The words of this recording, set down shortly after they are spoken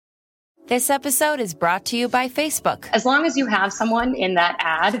This episode is brought to you by Facebook. As long as you have someone in that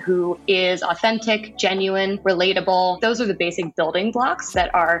ad who is authentic, genuine, relatable, those are the basic building blocks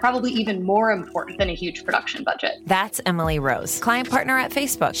that are probably even more important than a huge production budget. That's Emily Rose, client partner at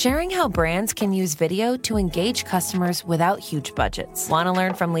Facebook, sharing how brands can use video to engage customers without huge budgets. Want to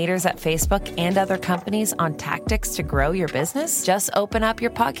learn from leaders at Facebook and other companies on tactics to grow your business? Just open up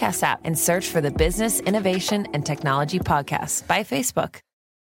your podcast app and search for the Business Innovation and Technology Podcast by Facebook.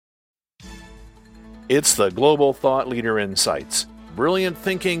 It's the Global Thought Leader Insights. Brilliant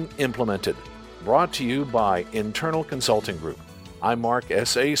thinking implemented. Brought to you by Internal Consulting Group. I'm Mark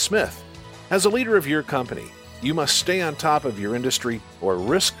S.A. Smith. As a leader of your company, you must stay on top of your industry or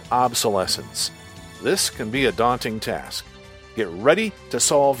risk obsolescence. This can be a daunting task. Get ready to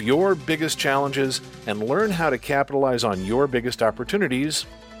solve your biggest challenges and learn how to capitalize on your biggest opportunities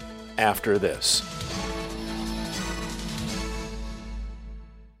after this.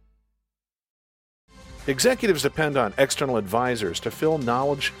 Executives depend on external advisors to fill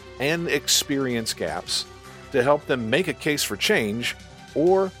knowledge and experience gaps, to help them make a case for change,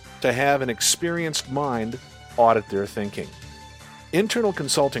 or to have an experienced mind audit their thinking. Internal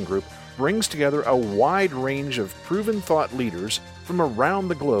Consulting Group brings together a wide range of proven thought leaders from around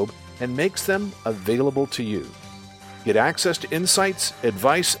the globe and makes them available to you. Get access to insights,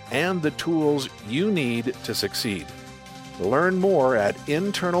 advice, and the tools you need to succeed. Learn more at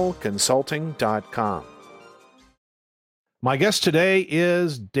internalconsulting.com. My guest today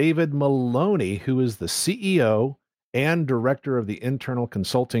is David Moloney, who is the CEO and director of the Internal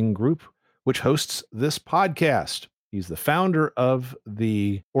Consulting Group, which hosts this podcast. He's the founder of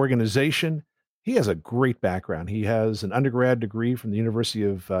the organization. He has a great background. He has an undergrad degree from the University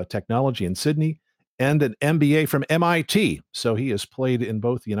of Technology in Sydney and an MBA from MIT. So he has played in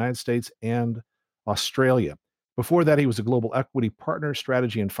both the United States and Australia. Before that, he was a global equity partner,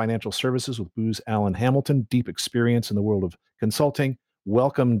 strategy, and financial services with Booz Allen Hamilton. Deep experience in the world of consulting.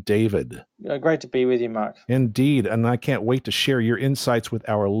 Welcome, David. Great to be with you, Mark. Indeed, and I can't wait to share your insights with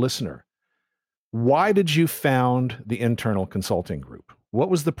our listener. Why did you found the Internal Consulting Group? What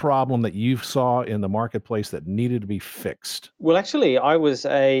was the problem that you saw in the marketplace that needed to be fixed? Well, actually, I was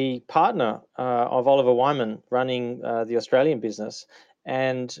a partner of Oliver Wyman running the Australian business.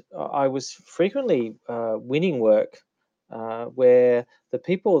 And I was frequently winning work where the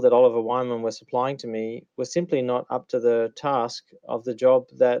people that Oliver Wyman was supplying to me were simply not up to the task of the job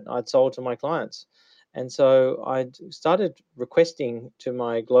that I'd sold to my clients. And so I started requesting to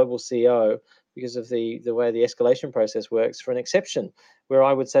my global CEO, because of the way the escalation process works, for an exception where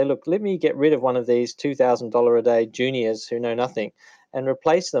I would say, look, let me get rid of one of these $2,000 a day juniors who know nothing and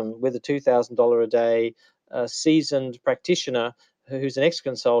replace them with a $2,000 a day seasoned practitioner who's an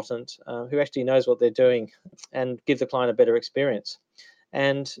ex-consultant who actually knows what they're doing, and give the client a better experience.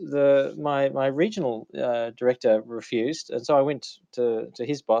 And my regional director refused, and so I went to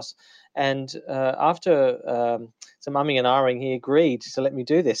his boss, and after some umming and ahhing, he agreed to let me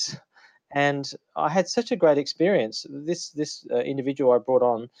do this. And I had such a great experience. This individual I brought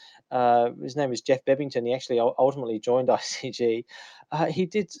on, his name is Jeff Bebbington. He actually ultimately joined ICG. He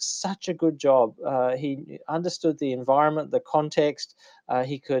did such a good job. He understood the environment, the context.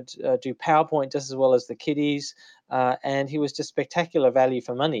 He could do PowerPoint just as well as the kiddies. And he was just spectacular value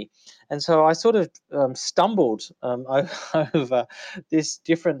for money. And so I sort of stumbled over this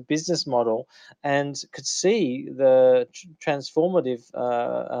different business model and could see the transformative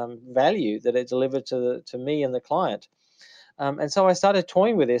value that it delivered to me and the client. And so I started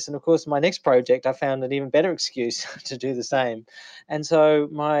toying with this. And of course, my next project, I found an even better excuse to do the same. And so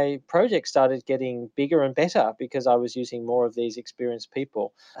my project started getting bigger and better because I was using more of these experienced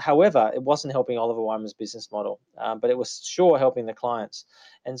people. However, it wasn't helping Oliver Wyman's business model, but it was sure helping the clients.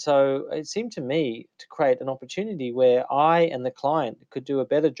 And so it seemed to me to create an opportunity where I and the client could do a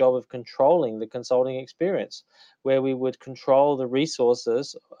better job of controlling the consulting experience, where we would control the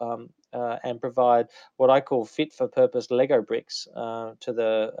resources and provide what I call fit-for-purpose Lego bricks to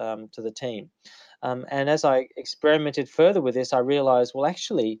the team. And as I experimented further with this, I realized, well,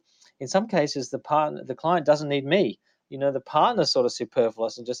 actually, in some cases, the client doesn't need me. You know, the partner's sort of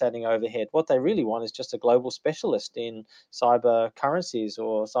superfluous and just adding overhead. What they really want is just a global specialist in cyber currencies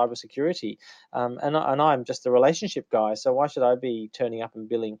or cyber security. And I'm just the relationship guy, so why should I be turning up and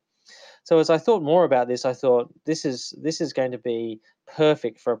billing? So as I thought more about this, I thought this is going to be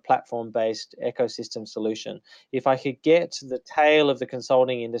perfect for a platform-based ecosystem solution. If I could get the tail of the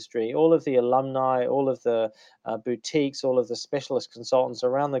consulting industry, all of the alumni, all of the boutiques, all of the specialist consultants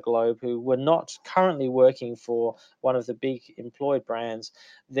around the globe who were not currently working for one of the big employed brands,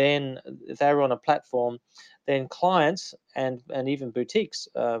 then if they were on a platform, then clients and even boutiques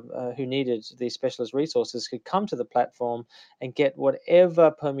who needed these specialist resources could come to the platform and get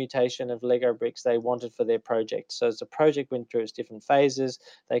whatever permutation of Lego bricks they wanted for their project. So as the project went through its different phases,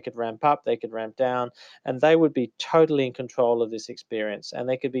 they could ramp up, they could ramp down, and they would be totally in control of this experience. And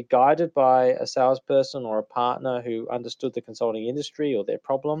they could be guided by a salesperson or a partner who understood the consulting industry or their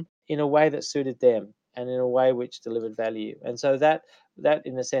problem in a way that suited them and in a way which delivered value. And so that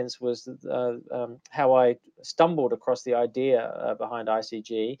in a sense was how I stumbled across the idea behind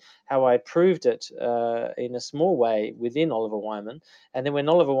ICG, how I proved it in a small way within Oliver Wyman. And then when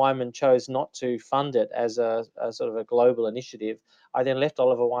Oliver Wyman chose not to fund it as a sort of a global initiative, I then left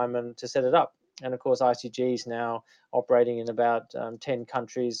Oliver Wyman to set it up. And of course, ICG is now operating in about 10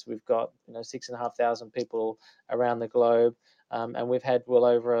 countries. We've got 6,500 people around the globe. And we've had well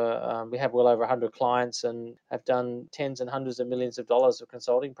over 100 clients and have done tens and hundreds of millions of dollars of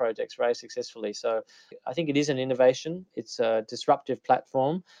consulting projects very successfully. So I think it is an innovation. It's a disruptive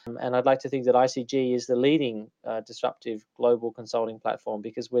platform. And I'd like to think that ICG is the leading disruptive global consulting platform,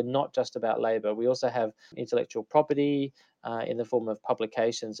 because we're not just about labor. We also have intellectual property in the form of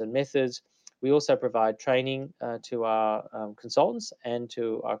publications and methods. We also provide training to our consultants and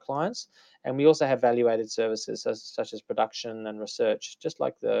to our clients. And we also have value-added services such as production and research, just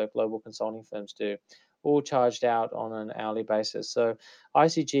like the global consulting firms do, all charged out on an hourly basis. So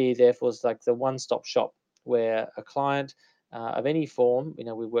ICG, therefore, is like the one-stop shop where a client of any form,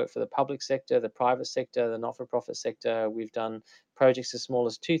 we work for the public sector, the private sector, the not-for-profit sector. We've done projects as small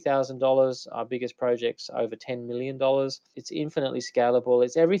as $2,000. Our biggest projects over $10 million. It's infinitely scalable.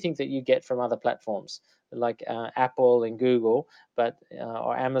 It's everything that you get from other platforms like Apple and Google,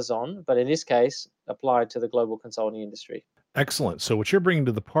 or Amazon, but in this case, applied to the global consulting industry. Excellent. So what you're bringing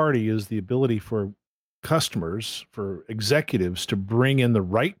to the party is the ability for customers, for executives to bring in the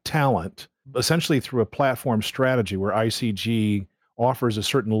right talent, essentially through a platform strategy where ICG offers a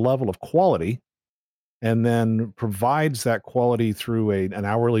certain level of quality and then provides that quality through an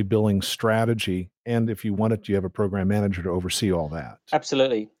hourly billing strategy. And if you want it, you have a program manager to oversee all that.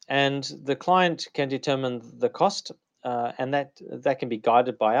 Absolutely. And the client can determine the cost, and that can be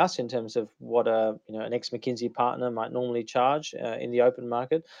guided by us in terms of what an ex-McKinsey partner might normally charge in the open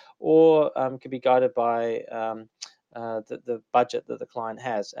market, or can be guided by the budget that the client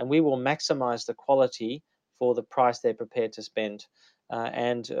has. And we will maximize the quality for the price they're prepared to spend.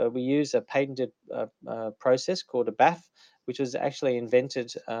 And we use a patented process called a BAF, which was actually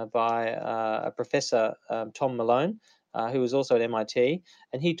invented by a professor, Tom Moloney, who was also at MIT,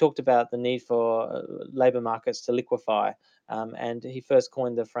 and he talked about the need for labor markets to liquefy. And he first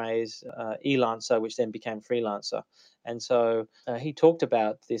coined the phrase e-lancer, which then became freelancer. And so he talked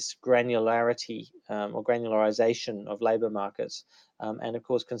about this granularity or granularization of labor markets. And of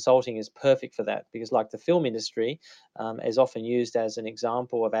course, consulting is perfect for that, because like the film industry is often used as an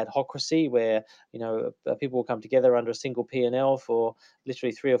example of adhocracy, where people will come together under a single P&L for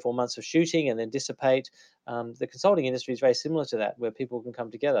literally 3 or 4 months of shooting and then dissipate. The consulting industry is very similar to that, where people can come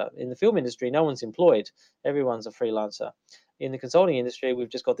together. In the film industry, no one's employed. Everyone's a freelancer. In the consulting industry,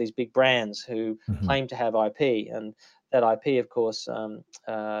 we've just got these big brands who claim to have IP, and that IP, of course,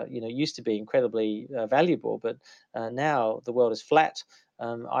 used to be incredibly valuable, but now the world is flat.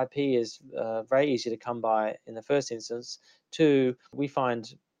 IP is very easy to come by in the first instance. Two, we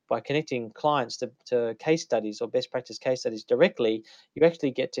find by connecting clients to case studies or best practice case studies directly, you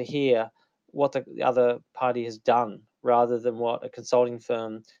actually get to hear what the other party has done, rather than what a consulting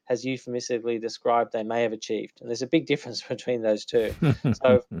firm has euphemistically described they may have achieved. And there's a big difference between those two.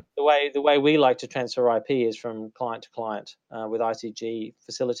 So the way we like to transfer IP is from client to client, with ICG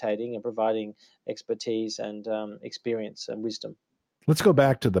facilitating and providing expertise and experience and wisdom. Let's go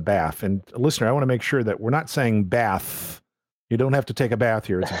back to the BAF. And listener, I want to make sure that we're not saying bath. You don't have to take a bath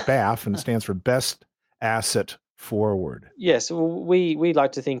here. It's BAF, and it stands for Best Asset Forward. Yes, we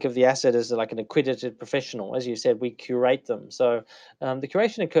like to think of the asset as like an accredited professional. As you said, we curate them. So the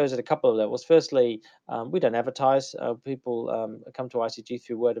curation occurs at a couple of levels. Firstly, we don't advertise. People come to ICG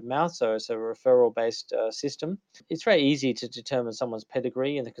through word of mouth, so it's a referral-based system. It's very easy to determine someone's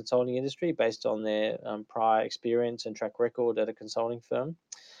pedigree in the consulting industry based on their prior experience and track record at a consulting firm.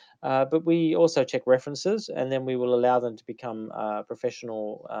 But we also check references, and then we will allow them to become a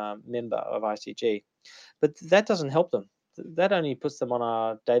professional member of ICG. But that doesn't help them. that only puts them on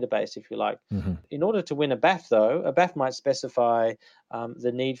our database, if you like. Mm-hmm. In order to win a BAF, though, a BAF might specify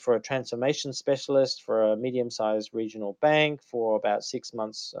the need for a transformation specialist for a medium-sized regional bank for about 6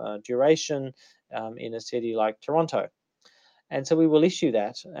 months duration in a city like Toronto. And so we will issue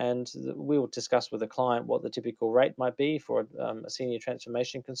that, and we will discuss with the client what the typical rate might be for a senior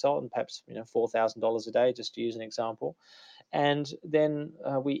transformation consultant, perhaps $4,000 a day, just to use an example. And then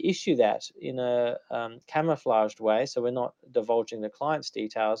we issue that in a camouflaged way, so we're not divulging the client's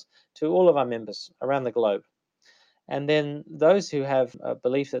details, to all of our members around the globe. And then those who have a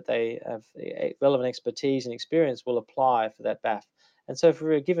belief that they have relevant expertise and experience will apply for that BAF. And so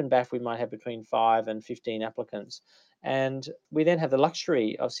for a given BAF, we might have between 5 and 15 applicants. And we then have the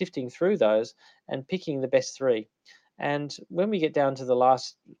luxury of sifting through those and picking the best 3. And when we get down to the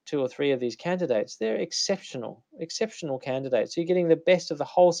last 2 or 3 of these candidates, they're exceptional candidates. So you're getting the best of the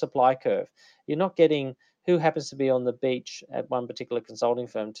whole supply curve. You're not getting who happens to be on the beach at one particular consulting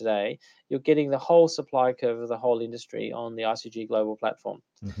firm today. You're getting the whole supply curve of the whole industry on the ICG Global platform.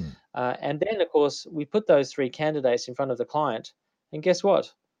 Mm-hmm. And then, of course, we put those 3 candidates in front of the client. And guess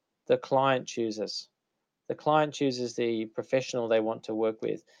what? The client chooses. The client chooses the professional they want to work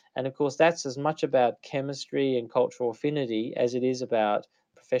with. And of course, that's as much about chemistry and cultural affinity as it is about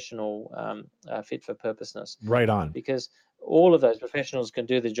professional fit for purposeness. Right on. Because all of those professionals can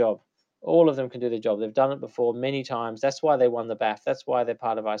do the job. All of them can do the job. They've done it before many times. That's why they won the BAF. That's why they're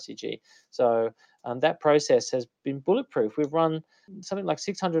part of ICG. So that process has been bulletproof. We've run something like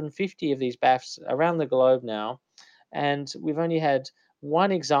 650 of these BAFs around the globe now. And we've only had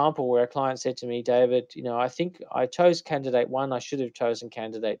one example where a client said to me, David, I think I chose candidate 1. I should have chosen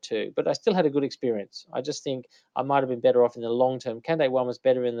candidate 2, but I still had a good experience. I just think I might have been better off in the long term. Candidate 1 was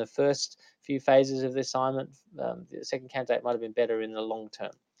better in the first few phases of the assignment. The second candidate might have been better in the long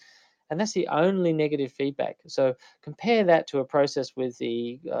term. And that's the only negative feedback. So compare that to a process with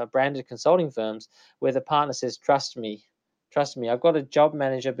the branded consulting firms where the partner says, trust me, I've got a job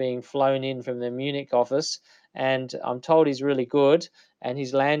manager being flown in from the Munich office and I'm told he's really good and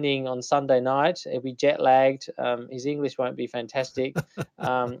he's landing on Sunday night. He'll be jet lagged. His English won't be fantastic.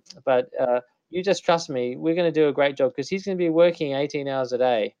 But you just trust me. We're going to do a great job because he's going to be working 18 hours a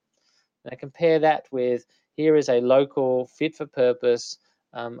day. Now compare that with here is a local, fit for purpose,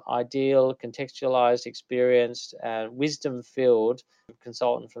 ideal, contextualized, experienced, wisdom-filled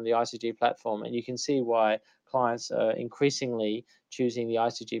consultant from the ICG platform. And you can see why clients are increasingly choosing the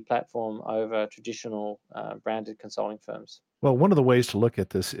ICG platform over traditional branded consulting firms. Well, one of the ways to look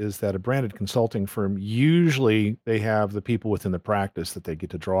at this is that a branded consulting firm, usually they have the people within the practice that they get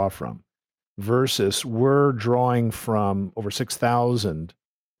to draw from, versus we're drawing from over 6,000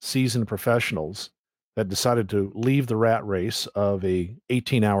 seasoned professionals that decided to leave the rat race of a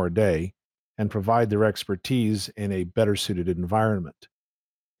 18-hour day and provide their expertise in a better suited environment.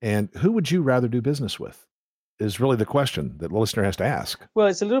 And who would you rather do business with is really the question that the listener has to ask. Well,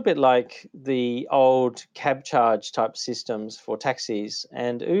 it's a little bit like the old cab charge type systems for taxis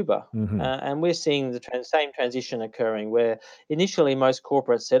and Uber. Mm-hmm. And we're seeing the same transition occurring where initially most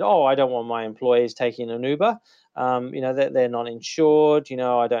corporates said, I don't want my employees taking an Uber. They're not insured.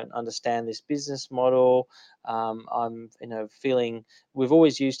 I don't understand this business model. I'm, feeling we've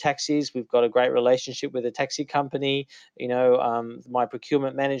always used taxis. We've got a great relationship with a taxi company. My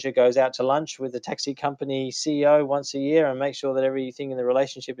procurement manager goes out to lunch with the taxi company CEO once a year and makes sure that everything in the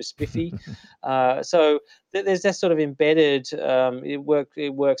relationship is spiffy. So there's that sort of embedded,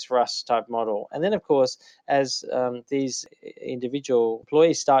 it works for us type model. And then, of course, as these individual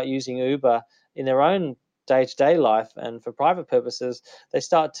employees start using Uber in their own day-to-day life and for private purposes, they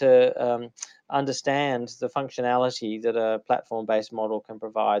start to understand the functionality that a platform-based model can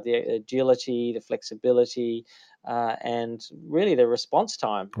provide, the agility, the flexibility, and really the response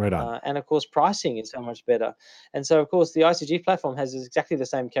time. Right on. And of course, pricing is so much better. And so, of course, the ICG platform has exactly the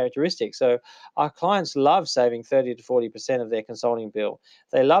same characteristics. So our clients love saving 30 to 40% of their consulting bill.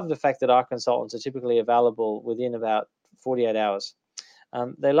 They love the fact that our consultants are typically available within about 48 hours.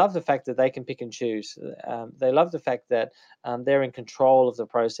 They love the fact that they can pick and choose. They love the fact that they're in control of the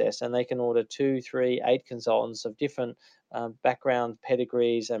process and they can order 2, 3, 8 consultants of different background,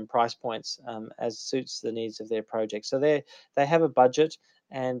 pedigrees and price points as suits the needs of their project. So they have a budget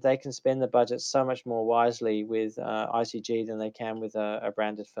and they can spend the budget so much more wisely with ICG than they can with a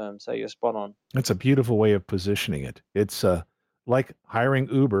branded firm. So you're spot on. That's a beautiful way of positioning it. It's like hiring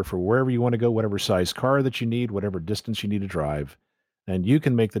Uber for wherever you want to go, whatever size car that you need, whatever distance you need to drive. And you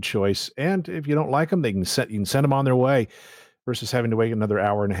can make the choice. And if you don't like them, you can send them on their way versus having to wait another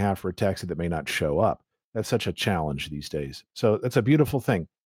hour and a half for a taxi that may not show up. That's such a challenge these days. So that's a beautiful thing.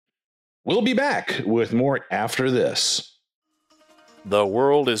 We'll be back with more after this. The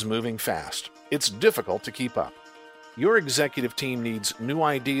world is moving fast. It's difficult to keep up. Your executive team needs new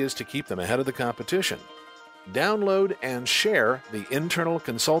ideas to keep them ahead of the competition. Download and share the Internal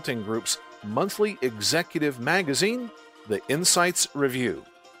Consulting Group's monthly executive magazine, The Insights Review.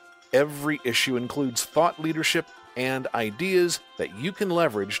 Every issue includes thought leadership and ideas that you can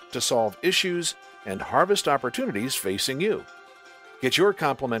leverage to solve issues and harvest opportunities facing you. Get your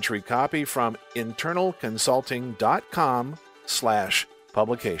complimentary copy from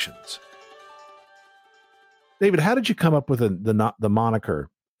internalconsulting.com/publications. David, how did you come up with the moniker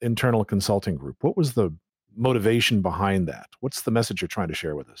Internal Consulting Group? What was the motivation behind that? What's the message you're trying to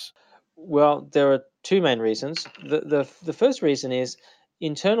share with us? Well, there are two main reasons. The first reason is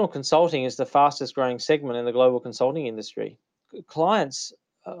internal consulting is the fastest growing segment in the global consulting industry. Clients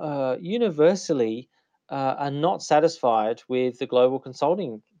universally are not satisfied with the global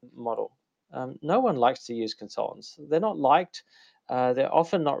consulting model. No one likes to use consultants. They're not liked. They're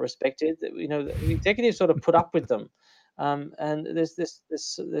often not respected. The executives sort of put up with them. And there's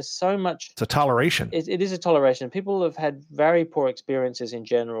so much. It's a toleration. It is a toleration. People have had very poor experiences in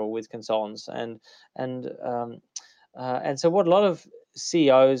general with consultants, and so what a lot of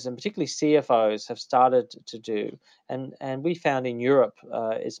CEOs and particularly CFOs have started to do, and we found in Europe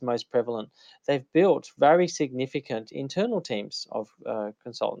it's most prevalent. They've built very significant internal teams of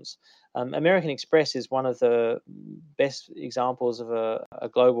consultants. American Express is one of the best examples of a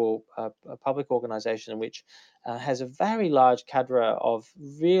global public organization which has a very large cadre of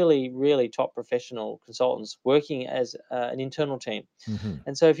really, really top professional consultants working as an internal team. Mm-hmm.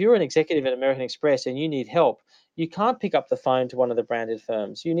 And so if you're an executive at American Express and you need help, you can't pick up the phone to one of the branded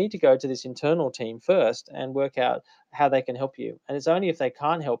firms. You need to go to this internal team first and work out how they can help you. And it's only if they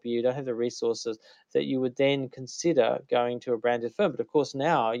can't help you, you don't have the resources, that you would then consider going to a branded firm. But of course,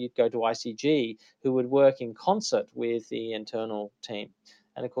 now you'd go to ICG, who would work in concert with the internal team.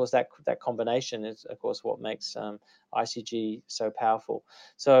 And of course, that combination is, of course, what makes ICG so powerful.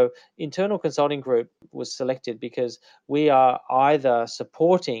 So Internal Consulting Group was selected because we are either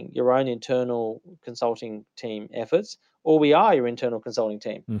supporting your own internal consulting team efforts, or we are your internal consulting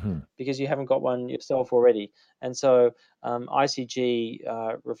team, mm-hmm. because you haven't got one yourself already. And so ICG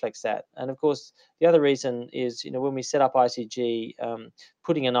reflects that. And of course, the other reason is, when we set up ICG,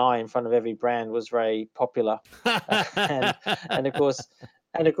 putting an I in front of every brand was very popular. and of course,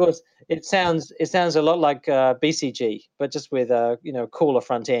 it sounds a lot like BCG, but just with a cooler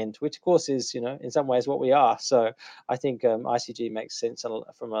front end, which of course is in some ways what we are. So I think ICG makes sense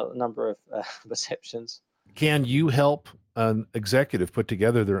from a number of perceptions. Can you help an executive put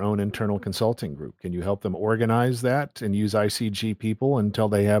together their own internal consulting group? Can you help them organize that and use ICG people until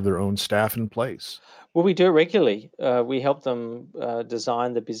they have their own staff in place? Well, we do it regularly. We help them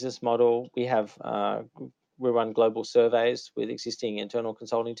design the business model. We run global surveys with existing internal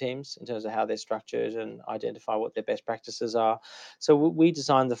consulting teams in terms of how they're structured and identify what their best practices are. So we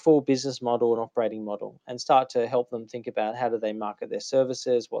design the full business model and operating model and start to help them think about how do they market their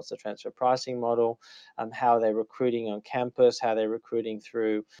services, what's the transfer pricing model, how are they recruiting on campus, how they're recruiting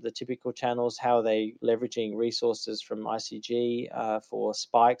through the typical channels, how are they leveraging resources from ICG for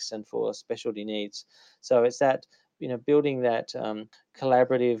spikes and for specialty needs. So it's that building that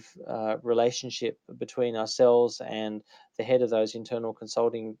collaborative relationship between ourselves and the head of those internal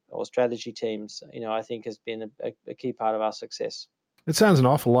consulting or strategy teams, I think has been a key part of our success. It sounds an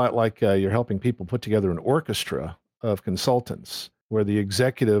awful lot like you're helping people put together an orchestra of consultants, where the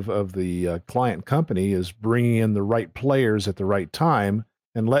executive of the client company is bringing in the right players at the right time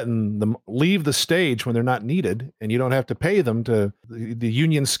and letting them leave the stage when they're not needed, and you don't have to pay them to the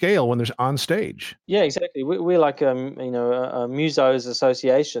union scale when they're on stage. Yeah, exactly. We're like a musos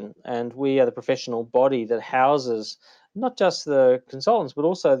association, and we are the professional body that houses not just the consultants, but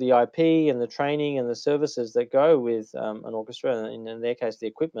also the IP and the training and the services that go with an orchestra, and in their case, the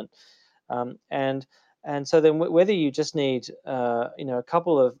equipment. And so then whether you just need, a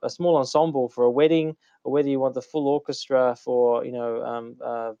small ensemble for a wedding, or whether you want the full orchestra for,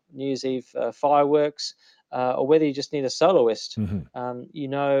 New Year's Eve fireworks, or whether you just need a soloist,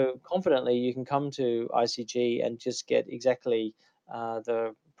 mm-hmm. Confidently you can come to ICG and just get exactly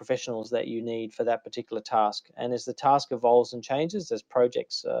the professionals that you need for that particular task. And as the task evolves and changes, as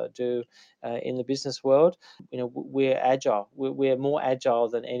projects do in the business world, we're agile. We're more agile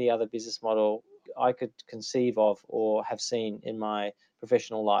than any other business model I could conceive of or have seen in my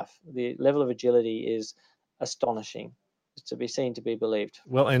professional life. The level of agility is astonishing. It's to be seen, to be believed.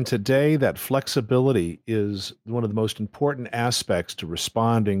 Well, and today that flexibility is one of the most important aspects to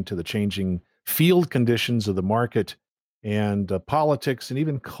responding to the changing field conditions of the market and politics and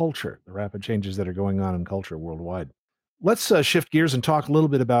even culture, the rapid changes that are going on in culture worldwide. Let's shift gears and talk a little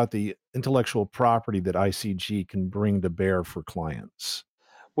bit about the intellectual property that ICG can bring to bear for clients.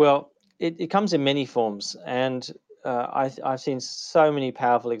 Well, it comes in many forms, and I've seen so many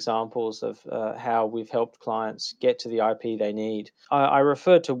powerful examples of how we've helped clients get to the IP they need. I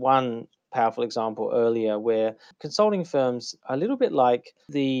referred to one powerful example earlier where consulting firms are a little bit like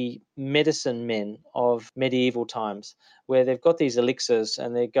the medicine men of medieval times, where they've got these elixirs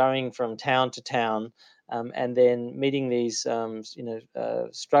and they're going from town to town, and then meeting these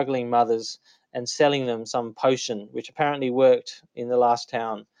struggling mothers and selling them some potion which apparently worked in the last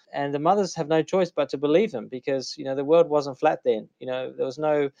town. And the mothers have no choice but to believe them because the world wasn't flat then. There was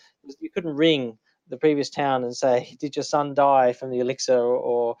you couldn't ring the previous town and say, "Did your son die from the elixir?"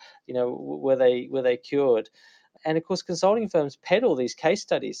 or were they cured? And of course, consulting firms peddle these case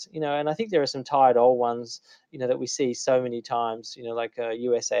studies, and I think there are some tired old ones, that we see so many times, like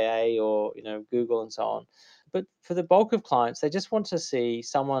USAA or Google and so on. But for the bulk of clients, they just want to see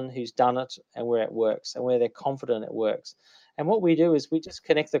someone who's done it and where it works and where they're confident it works. And what we do is we just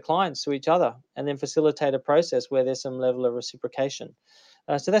connect the clients to each other and then facilitate a process where there's some level of reciprocation.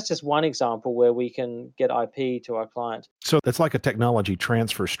 So that's just one example where we can get IP to our client. So it's like a technology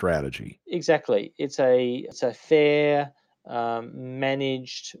transfer strategy. Exactly. It's a fair,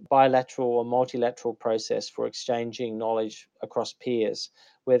 managed bilateral or multilateral process for exchanging knowledge across peers,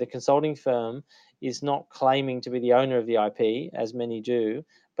 where the consulting firm is not claiming to be the owner of the IP, as many do,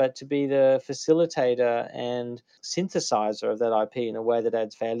 but to be the facilitator and synthesizer of that IP in a way that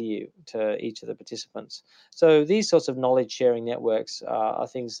adds value to each of the participants. So these sorts of knowledge sharing networks are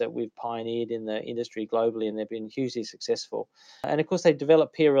things that we've pioneered in the industry globally, and they've been hugely successful. And of course, they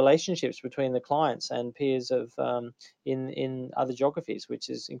develop peer relationships between the clients and peers of in other geographies, which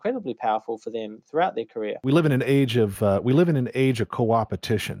is incredibly powerful for them throughout their career. We live in an age of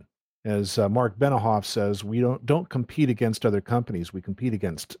co-opetition. As Mark Benioff says, we don't compete against other companies. We compete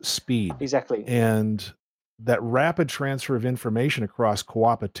against speed. Exactly. And that rapid transfer of information across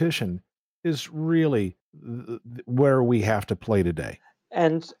co-opetition is really where we have to play today.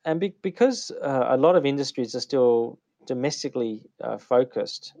 And because a lot of industries are still domestically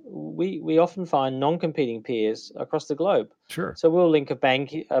focused, we often find non-competing peers across the globe. Sure. So we'll link a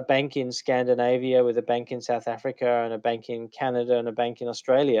bank in Scandinavia with a bank in South Africa and a bank in Canada and a bank in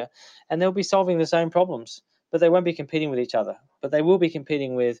Australia, and they'll be solving the same problems, but they won't be competing with each other. But they will be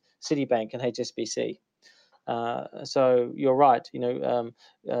competing with Citibank and HSBC. So you're right.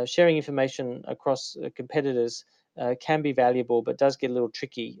 Sharing information across competitors can be valuable, but does get a little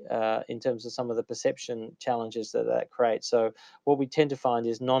tricky in terms of some of the perception challenges that creates. So what we tend to find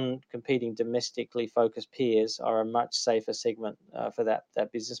is non-competing domestically focused peers are a much safer segment for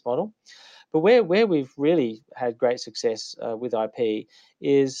that business model. But where we've really had great success with IP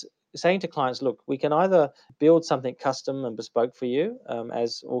is saying to clients, look, we can either build something custom and bespoke for you,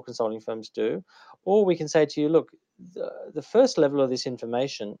 as all consulting firms do, or we can say to you, look, the first level of this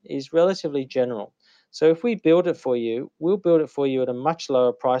information is relatively general. So if we build it for you, we'll build it for you at a much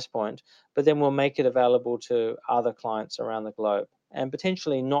lower price point, but then we'll make it available to other clients around the globe and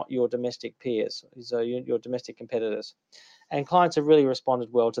potentially not your domestic peers, so your domestic competitors. And clients have really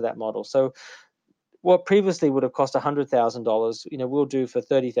responded well to that model. So what previously would have cost $100,000, we'll do for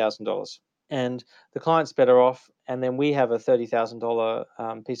 $30,000. And the client's better off, and then we have a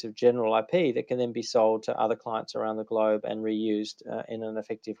 $30,000 piece of general IP that can then be sold to other clients around the globe and reused in an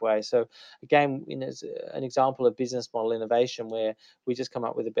effective way. So again, it's an example of business model innovation where we just come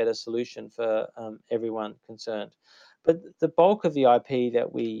up with a better solution for everyone concerned. But the bulk of the IP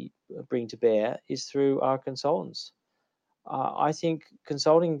that we bring to bear is through our consultants. I think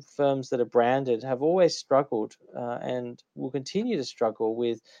consulting firms that are branded have always struggled and will continue to struggle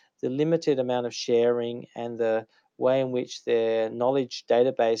with the limited amount of sharing and the way in which their knowledge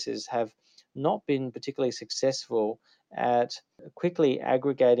databases have not been particularly successful at quickly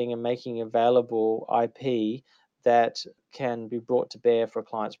aggregating and making available IP that can be brought to bear for a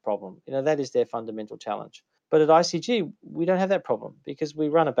client's problem. That is their fundamental challenge. But at ICG, we don't have that problem because we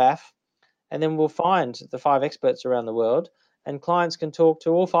run a BAF, and then we'll find the 5 experts around the world, and clients can talk to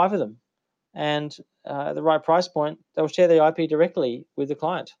all 5 of them. And at the right price point, they'll share the IP directly with the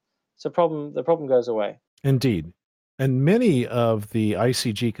client. So the problem goes away. Indeed. And many of the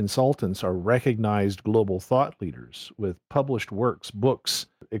ICG consultants are recognized global thought leaders with published works, books,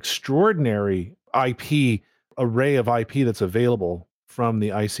 extraordinary IP, array of IP that's available from the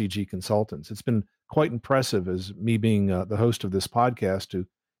ICG consultants. It's been quite impressive as me being the host of this podcast to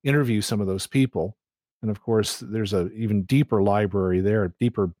interview some of those people. And of course, there's a even deeper library there, a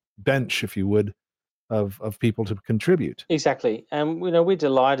deeper bench, if you would, of people to contribute. Exactly. And we're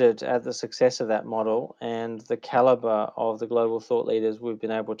delighted at the success of that model and the caliber of the global thought leaders we've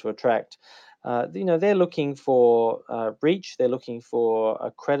been able to attract. They're looking for reach, they're looking for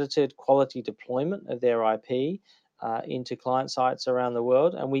accredited quality deployment of their IP into client sites around the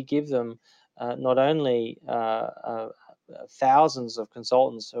world. And we give them not only thousands of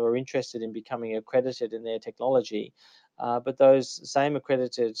consultants who are interested in becoming accredited in their technology, but those same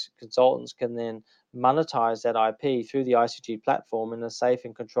accredited consultants can then monetize that IP through the ICG platform in a safe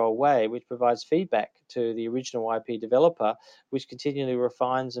and controlled way, which provides feedback to the original IP developer, which continually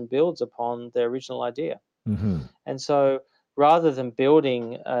refines and builds upon their original idea. Mm-hmm. And so rather than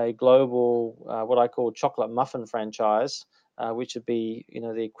building a global, what I call chocolate muffin franchise, which would be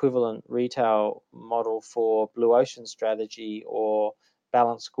the equivalent retail model for Blue Ocean strategy or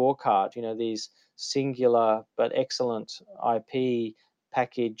balanced scorecard, these singular but excellent IP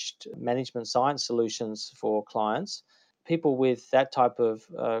packaged management science solutions for clients, people with that type of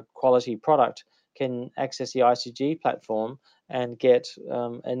quality product can access the ICG platform and get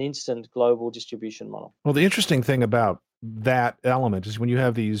an instant global distribution model. Well, the interesting thing about that element is when you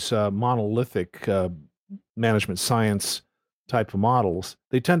have these monolithic management science type of models,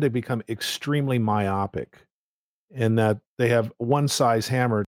 they tend to become extremely myopic in that they have one size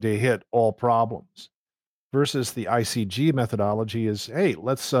hammer to hit all problems. Versus the ICG methodology is, hey,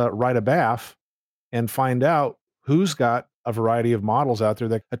 let's write a BAF and find out who's got a variety of models out there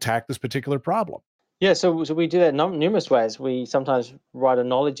that attack this particular problem. Yeah, so we do that in numerous ways. We sometimes write a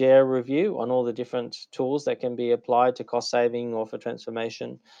knowledge area review on all the different tools that can be applied to cost saving or for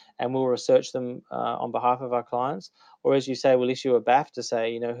transformation, and we'll research them on behalf of our clients. Or as you say, we'll issue a BAF to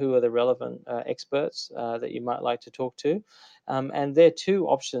say, who are the relevant experts that you might like to talk to. And there are two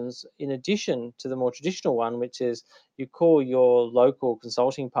options in addition to the more traditional one, which is you call your local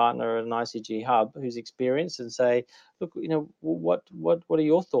consulting partner at an ICG hub who's experienced and say, look, what are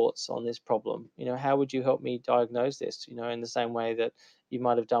your thoughts on this problem? How would you help me diagnose this? In the same way that you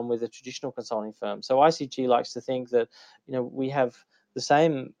might have done with a traditional consulting firm. So ICG likes to think that, we have the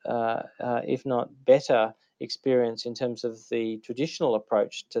same, if not better, experience in terms of the traditional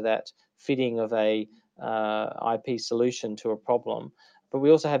approach to that fitting of a IP solution to a problem. But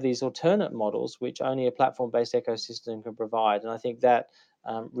we also have these alternate models, which only a platform-based ecosystem can provide. And I think that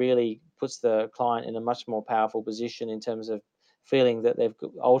really puts the client in a much more powerful position in terms of feeling that they're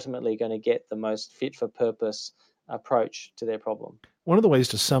ultimately going to get the most fit-for-purpose approach to their problem. One of the ways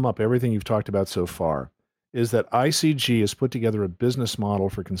to sum up everything you've talked about so far is that ICG has put together a business model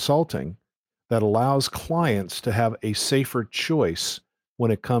for consulting that allows clients to have a safer choice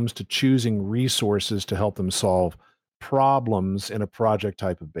when it comes to choosing resources to help them solve problems in a project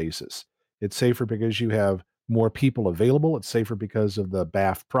type of basis. It's safer because you have more people available. It's safer because of the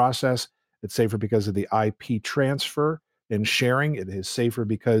BAF process. It's safer because of the IP transfer and sharing. It is safer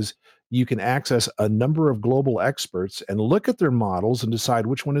because you can access a number of global experts and look at their models and decide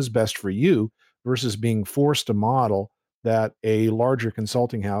which one is best for you versus being forced a model that a larger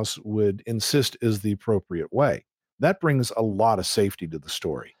consulting house would insist is the appropriate way. That brings a lot of safety to the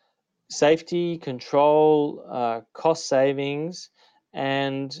story. Safety, control, cost savings,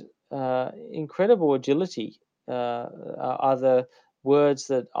 and incredible agility are the words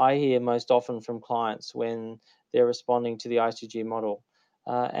that I hear most often from clients when they're responding to the ICG model.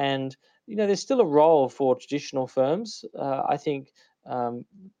 And there's still a role for traditional firms. I think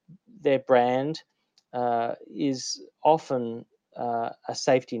their brand is often a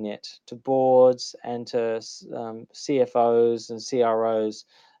safety net to boards and to CFOs and CROs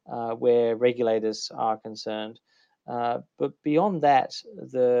where regulators are concerned. But beyond that,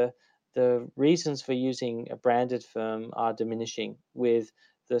 the reasons for using a branded firm are diminishing with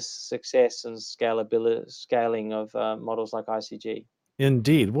the success and scaling of models like ICG.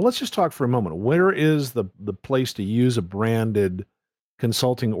 Indeed. Well, let's just talk for a moment. Where is the place to use a branded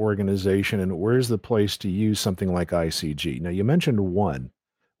consulting organization, and where's the place to use something like ICG? Now, you mentioned one,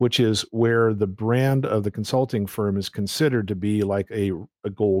 which is where the brand of the consulting firm is considered to be like a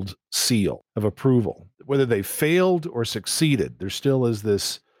gold seal of approval. Whether they failed or succeeded, there still is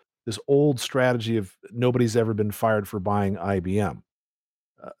this old strategy of nobody's ever been fired for buying IBM.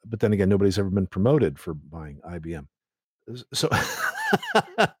 But then again, nobody's ever been promoted for buying IBM. So,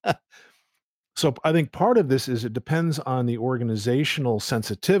 so I think part of this is it depends on the organizational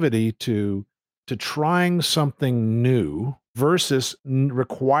sensitivity to trying something new versus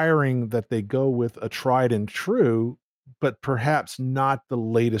requiring that they go with a tried and true, but perhaps not the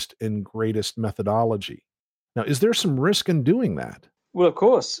latest and greatest methodology. Now, is there some risk in doing that? Well, of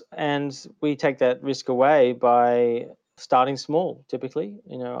course. And we take that risk away by starting small, typically.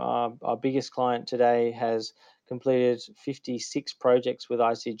 Our biggest client today has completed 56 projects with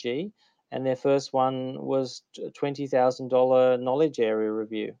ICG, and their first one was a $20,000 knowledge area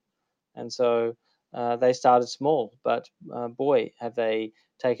review. And so they started small, but boy, have they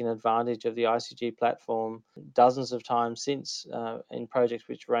taken advantage of the ICG platform dozens of times since in projects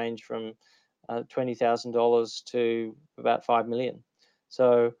which range from $20,000 to about $5 million.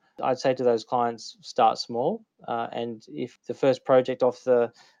 So I'd say to those clients, start small, and if the first project off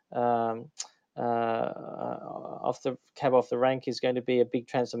the cab off the rank is going to be a big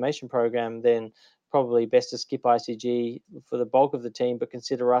transformation program, then probably best to skip ICG for the bulk of the team, but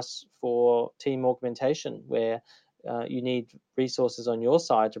consider us for team augmentation, where you need resources on your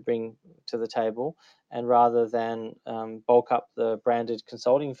side to bring to the table, and rather than bulk up the branded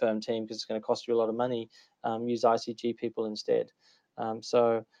consulting firm team because it's going to cost you a lot of money, use ICG people instead.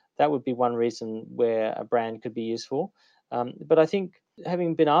 So that would be one reason where a brand could be useful. But I think,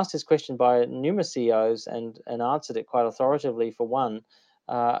 having been asked this question by numerous CEOs and answered it quite authoritatively for one,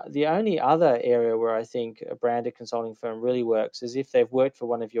 the only other area where I think a branded consulting firm really works is if they've worked for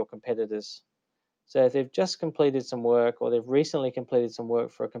one of your competitors. So if they've just completed some work, or they've recently completed some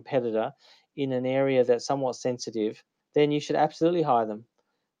work for a competitor in an area that's somewhat sensitive, then you should absolutely hire them,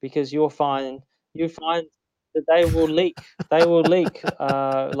 because you find that they will leak. They will leak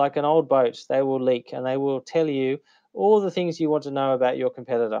like an old boat. They will leak, and they will tell you all the things you want to know about your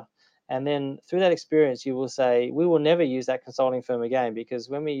competitor. And then through that experience, you will say, we will never use that consulting firm again, because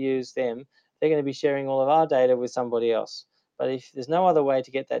when we use them, they're going to be sharing all of our data with somebody else. But if there's no other way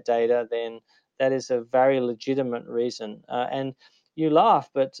to get that data, then that is a very legitimate reason. And you laugh,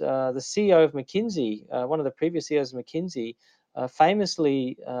 but the CEO of McKinsey, one of the previous CEOs of McKinsey,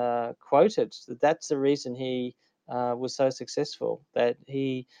 famously quoted that that's the reason he was so successful, that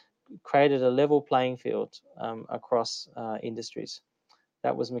he created a level playing field across industries.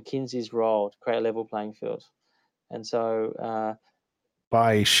 That was McKinsey's role, to create a level playing field. And so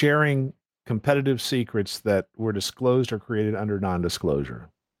by sharing competitive secrets that were disclosed or created under non-disclosure.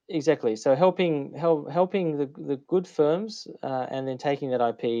 Exactly. So helping the good firms and then taking that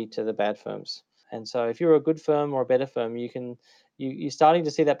IP to the bad firms. And so if you're a good firm or a better firm, you're starting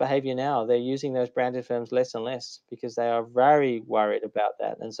to see that behavior now. They're using those branded firms less and less because they are very worried about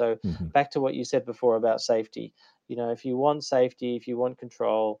that. And so back to what you said before about safety. If you want safety, if you want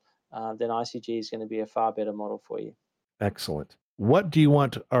control, then ICG is going to be a far better model for you. Excellent. What do you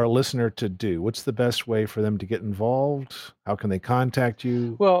want our listener to do? What's the best way for them to get involved? How can they contact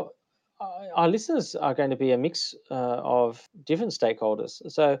you? Well, our listeners are going to be a mix of different stakeholders.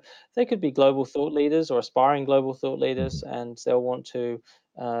 So they could be global thought leaders or aspiring global thought leaders, and they'll want to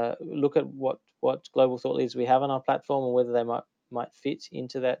look at what global thought leaders we have on our platform and whether they might fit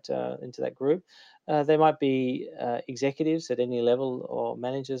into that group. They might be executives at any level or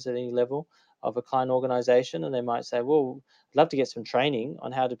managers at any level of a client organization, and they might say, well, I'd love to get some training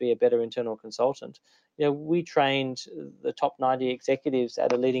on how to be a better internal consultant. We trained the top 90 executives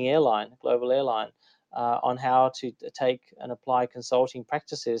at a leading airline, global airline, on how to take and apply consulting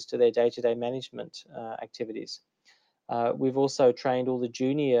practices to their day-to-day management activities. We've also trained all the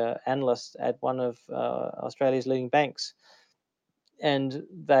junior analysts at one of Australia's leading banks, and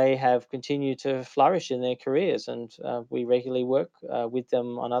they have continued to flourish in their careers. And we regularly work with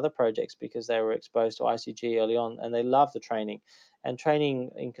them on other projects because they were exposed to ICG early on, and they love the training. And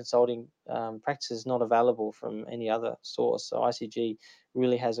training in consulting practices is not available from any other source. So ICG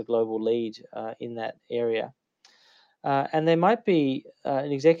really has a global lead in that area. And there might be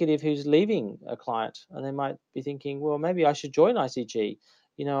an executive who's leaving a client, and they might be thinking, well, maybe I should join ICG.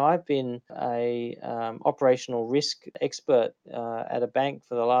 I've been a operational risk expert at a bank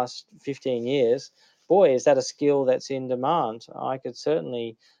for the last 15 years. Boy, is that a skill that's in demand. I could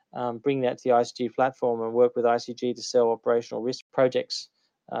certainly bring that to the ICG platform and work with ICG to sell operational risk projects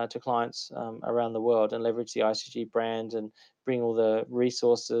to clients around the world, and leverage the ICG brand and bring all the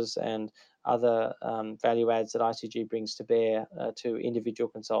resources and other value adds that ICG brings to bear to individual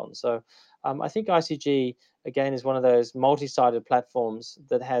consultants. So I think ICG, again, is one of those multi-sided platforms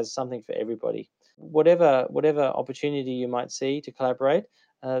that has something for everybody. Whatever opportunity you might see to collaborate,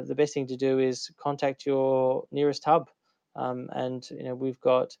 the best thing to do is contact your nearest hub. And we've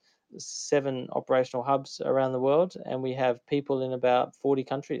got 7 operational hubs around the world, and we have people in about 40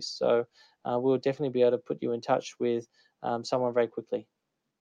 countries. So we'll definitely be able to put you in touch with someone very quickly.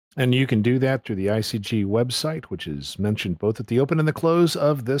 And you can do that through the ICG website, which is mentioned both at the open and the close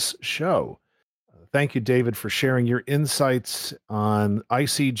of this show. Thank you, David, for sharing your insights on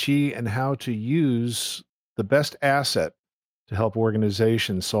ICG and how to use the best asset to help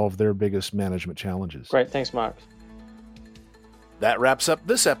organizations solve their biggest management challenges. Great. Thanks, Mark. That wraps up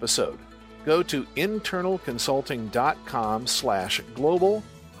this episode. Go to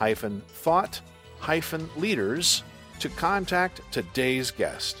internalconsulting.com/global-thought-leaders to contact today's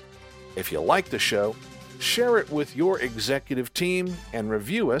guest. If you like the show, share it with your executive team and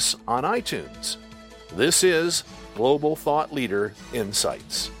review us on iTunes. This is Global Thought Leader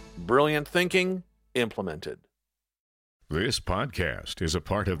Insights. Brilliant thinking implemented. This podcast is a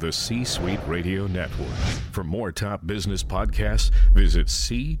part of the C-Suite Radio Network. For more top business podcasts, visit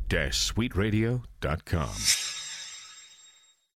c-suiteradio.com.